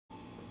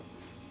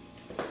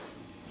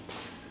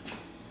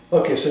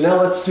Okay, so now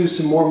let's do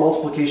some more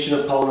multiplication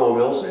of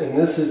polynomials, and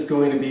this is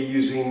going to be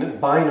using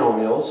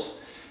binomials.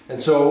 And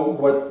so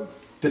what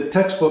the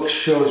textbook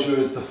shows you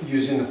is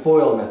using the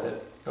FOIL method,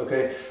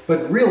 okay?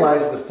 But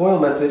realize the FOIL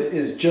method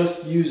is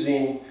just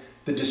using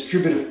the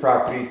distributive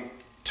property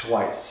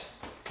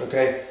twice,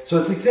 okay? So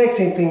it's the exact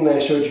same thing that I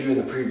showed you in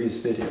the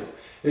previous video.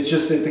 It's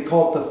just that they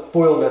call it the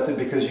FOIL method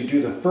because you do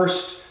the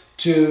first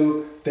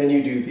two, then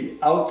you do the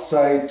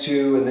outside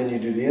two, and then you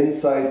do the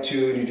inside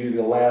two, and you do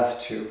the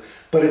last two.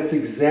 But it's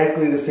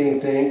exactly the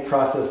same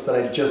process that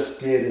I just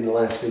did in the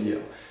last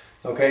video.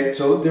 Okay,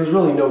 so there's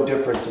really no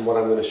difference in what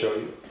I'm going to show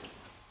you.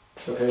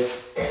 Okay,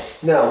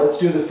 now let's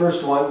do the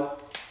first one.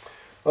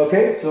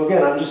 Okay, so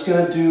again, I'm just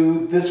going to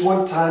do this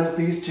one times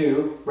these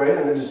two, right?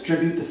 I'm going to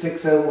distribute the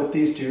 6m with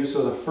these two,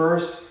 so the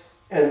first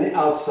and the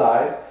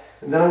outside.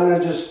 And then I'm going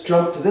to just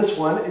jump to this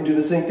one and do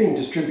the same thing,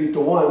 distribute the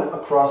 1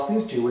 across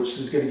these two, which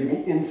is going to give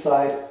me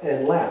inside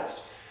and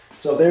last.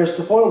 So there's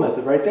the FOIL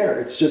method right there.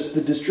 It's just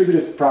the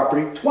distributive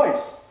property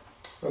twice.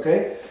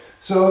 Okay?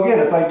 So again,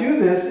 if I do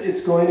this,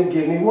 it's going to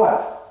give me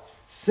what?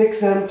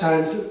 6m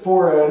times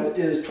 4m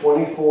is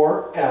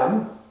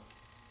 24m.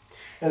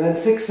 And then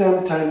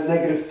 6m times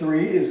negative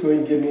 3 is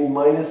going to give me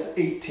minus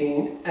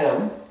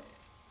 18m.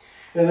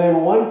 And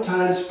then 1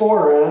 times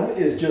 4m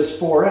is just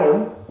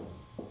 4m.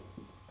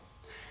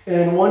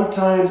 And 1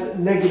 times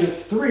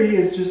negative 3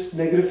 is just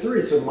negative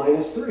 3, so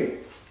minus 3.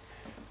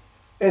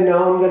 And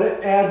now I'm going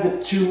to add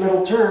the two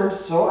middle terms,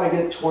 so I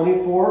get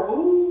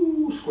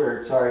 24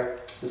 squared, sorry,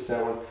 just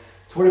that one.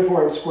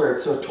 24m squared,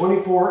 so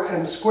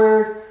 24m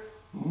squared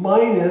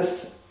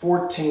minus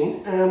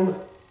 14m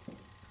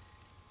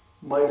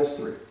minus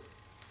 3.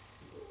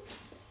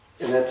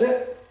 And that's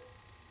it.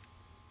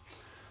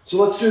 So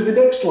let's do the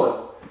next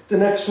one. The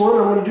next one,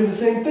 I'm going to do the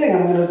same thing.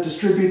 I'm going to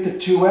distribute the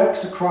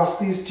 2x across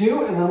these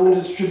two, and then I'm going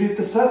to distribute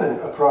the 7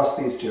 across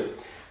these two.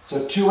 So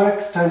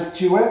 2x times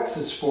 2x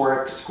is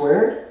 4x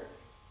squared.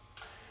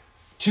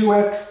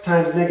 2x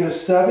times negative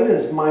 7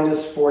 is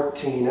minus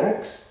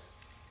 14x.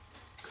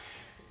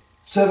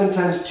 7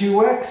 times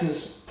 2x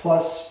is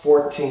plus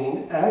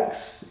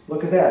 14x.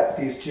 Look at that.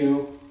 These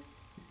two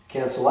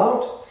cancel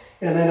out.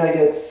 And then I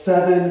get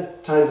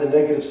 7 times a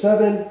negative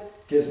 7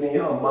 gives me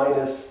a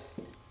minus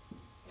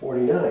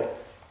 49.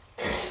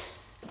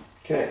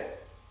 Okay.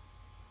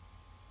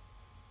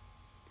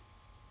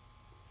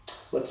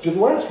 Let's do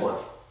the last one.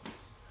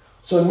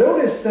 So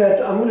notice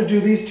that I'm going to do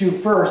these two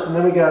first, and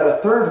then we got a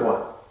third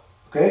one.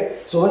 Okay,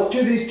 so let's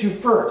do these two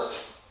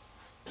first.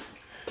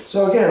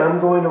 So again, I'm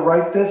going to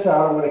write this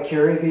out. I'm going to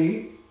carry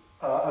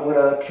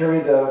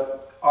the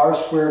r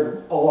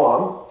squared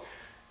along.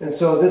 And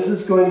so this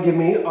is going to give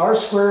me r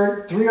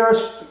squared,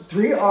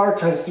 3r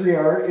times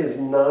 3r is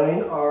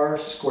 9r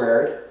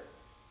squared.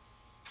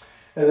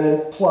 And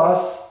then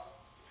plus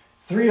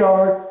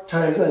 3r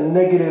times a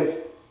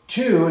negative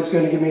 2 is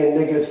going to give me a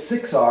negative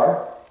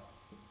 6r.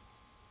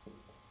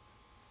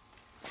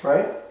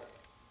 Right?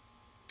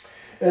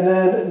 And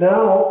then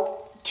now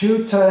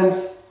 2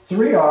 times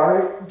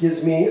 3r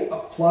gives me a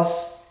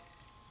plus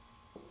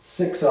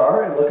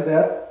 6r. And look at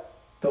that.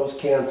 Those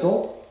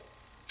cancel.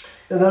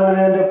 And then I'm going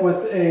to end up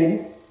with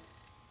a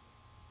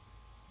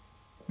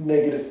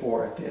negative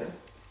 4 at the end.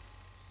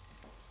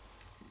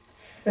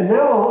 And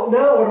now what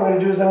I'm going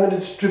to do is I'm going to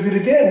distribute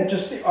again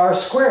just the r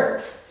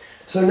squared.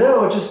 So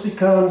now it just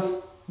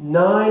becomes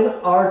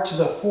 9r to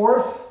the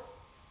 4th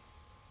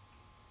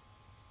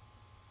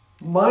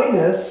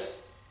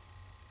minus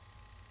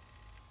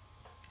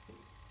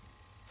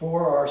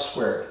 4r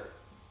squared.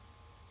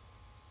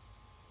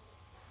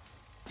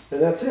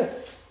 And that's it.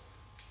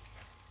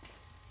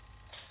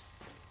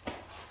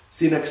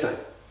 See you next time.